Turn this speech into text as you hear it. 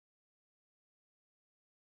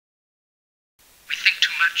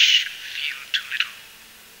much, feel too little.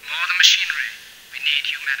 More than machinery, we need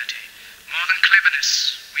humanity. More than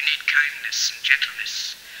cleverness, we need kindness and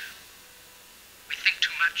gentleness. We think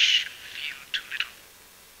too much, feel too little.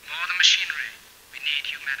 More than machinery, we need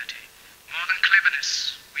humanity. More than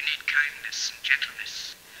cleverness, we need kindness and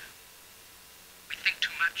gentleness. We think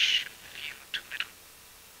too much, feel too little.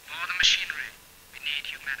 More than machinery, we need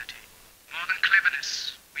humanity. More than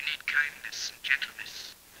cleverness, we need kindness and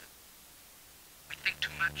gentleness. We think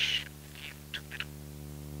too much, feel too little.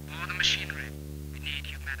 More than machinery, we need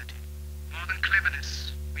humanity. More than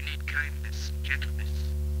cleverness, we need kindness and gentleness.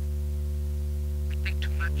 We think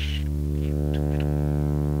too much, feel too little.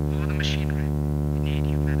 More than machinery, we need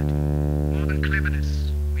humanity. More than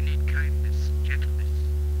cleverness, we need kindness and gentleness.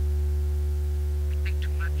 We think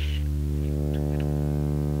too much, feel too little.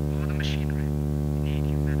 More than machinery, we need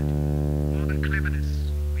humanity. More than cleverness,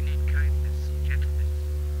 we need kindness and gentleness.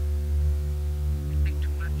 We think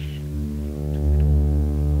too much, feel too little.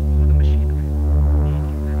 More than machinery,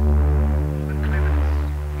 we need humanity. More than cleverness,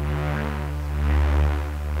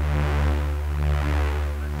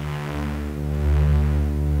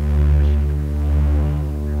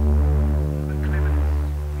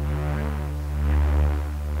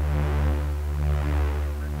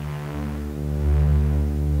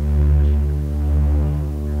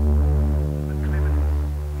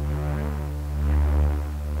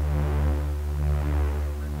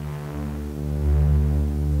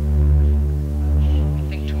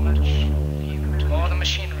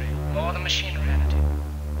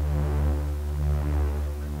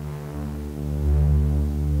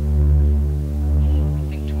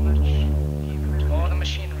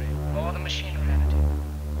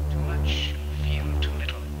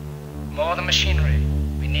 more than machinery,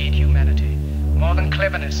 we need humanity. More than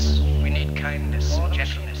cleverness, we need kindness and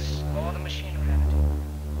gentleness. More than machinery,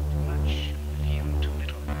 too much, feel too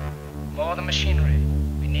little. More than machinery,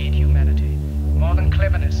 we need humanity. More than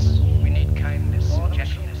cleverness, we need kindness and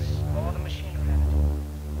gentleness. More than machinery,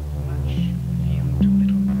 too much, feel too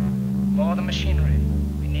little. More than machinery,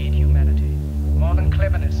 we need humanity. More than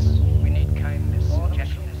cleverness, we need kindness and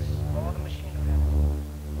gentleness. More than machinery,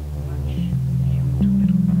 too much, feel too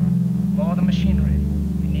little. More than machinery,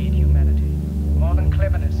 we need humanity. More than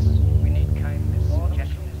cleverness, we need kindness and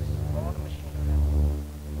gentleness. More than machinery,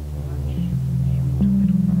 too much, feel too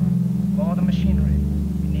little. More than machinery,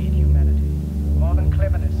 we need humanity. More than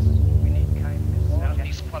cleverness, we need kindness. Without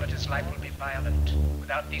these qualities, life will be violent.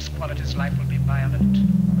 Without these qualities, life will be violent.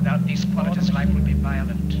 Without these qualities, life will be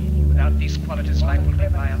violent. Without these qualities, life will be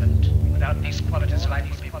violent. Without these qualities, life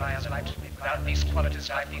will be violent. Without these qualities,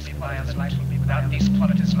 life will be violent. Without these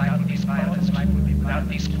qualities, life will be violent. Without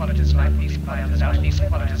these qualities, life will be violent. Without these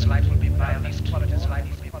qualities, life will be violent. These qualities,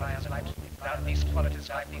 life will be violent. Without these qualities,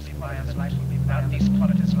 life will be violent. Without these qualities, life will be violent. Without these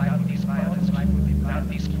qualities, life will be violent. Without these qualities, life will be violent. These qualities, life will be violent. Without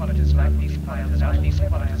these qualities, life will be violent. Without these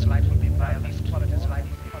qualities, life will be violent. Without these qualities, life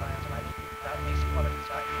will be violent. Without these qualities, life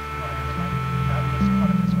will be violent.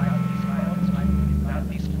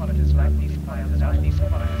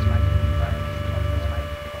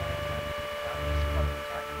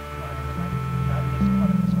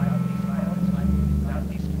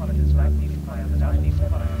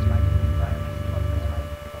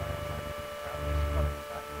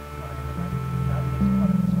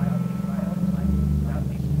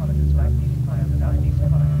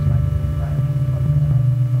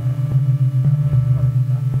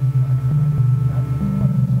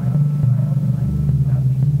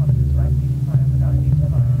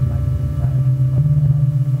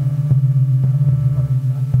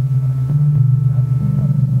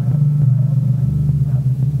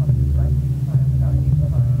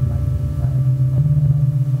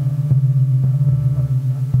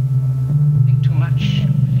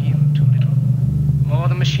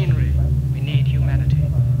 Machinery, we need humanity.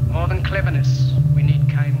 More than cleverness, we need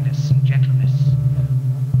kindness and gentleness.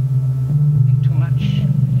 Think too much,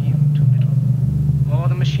 feel too little. More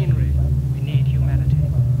than machinery, we need humanity.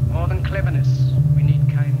 More than cleverness, we need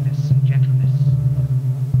kindness and gentleness.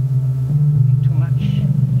 Think too much,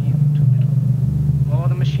 feel too little. More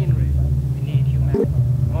than machinery, we need humanity.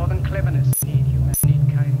 More than cleverness, we need humanity. We need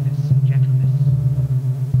kindness and gentleness.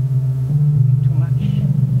 Think too much,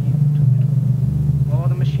 feel too little. More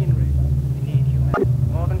than machinery, we need humanity.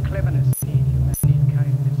 More than cleverness, we need humanity. We need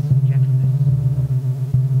kindness and gentleness.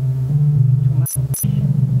 Too much, feel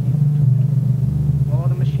too little. More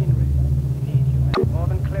than machinery, we need humanity. More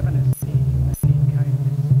than cleverness, we need humanity.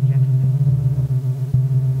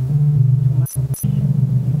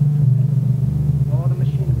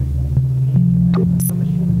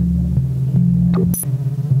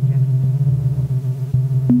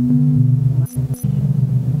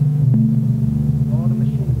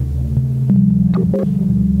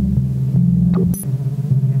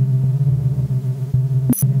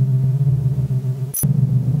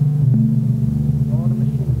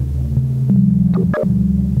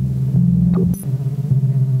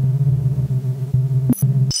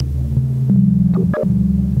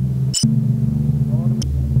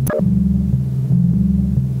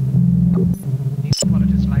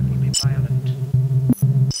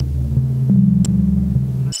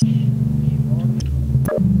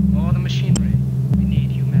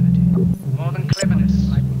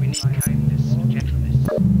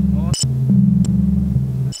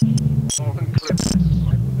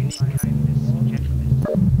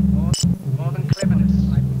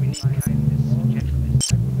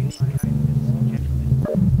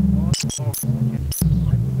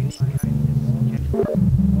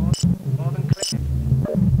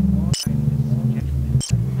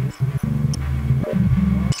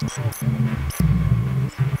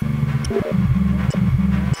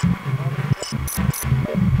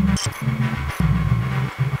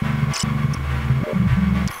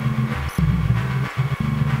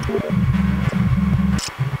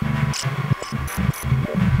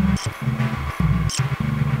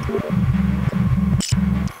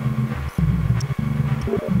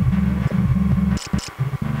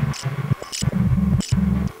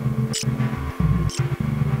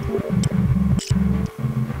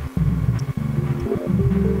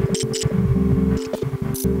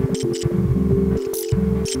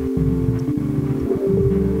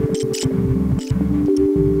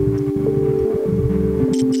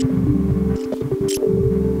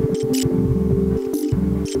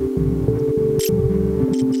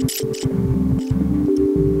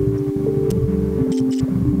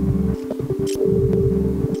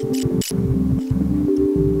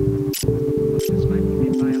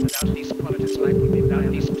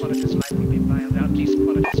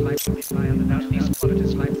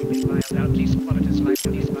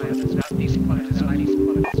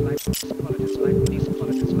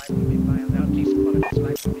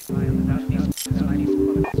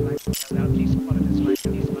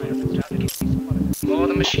 More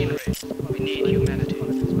than machinery, we need humanity.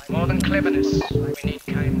 More than cleverness, we need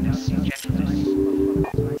kindness and gentleness.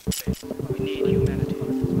 We need humanity.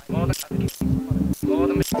 More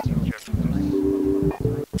than machinery, we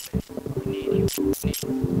need humanity.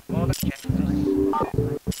 More than gentleness,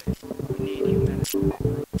 we need humanity.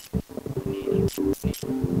 We need humanity.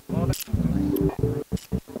 More than we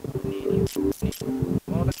need humanity.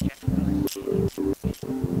 More than gentleness,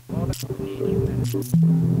 more than we need humanity.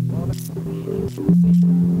 More than we need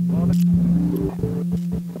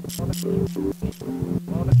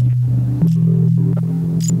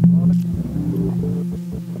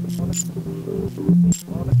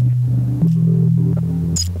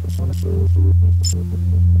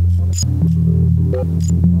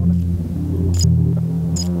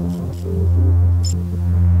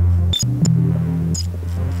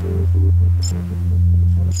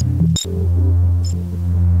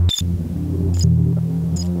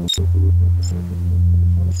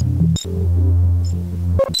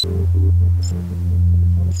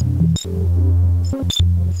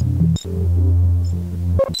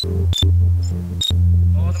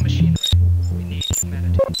More than machinery, we need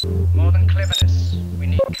humanity. More than cleverness, we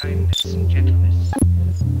need kindness and gentleness.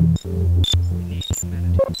 We need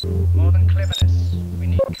humanity. More than cleverness, we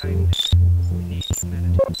need kindness. We need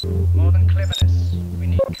humanity. More than cleverness, we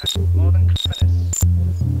need kindness. More than cleverness,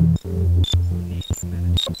 we need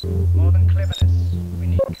humanity. More than cleverness, we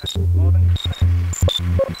need kindness. More than cleverness,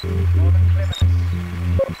 more than cleverness, we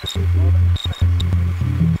need kindness. More than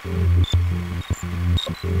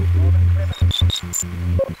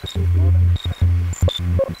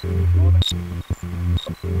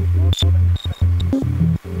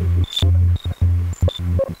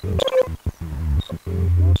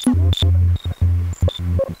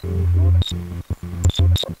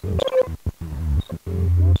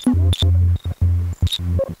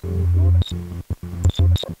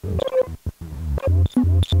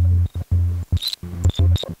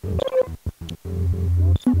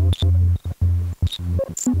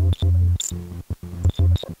More than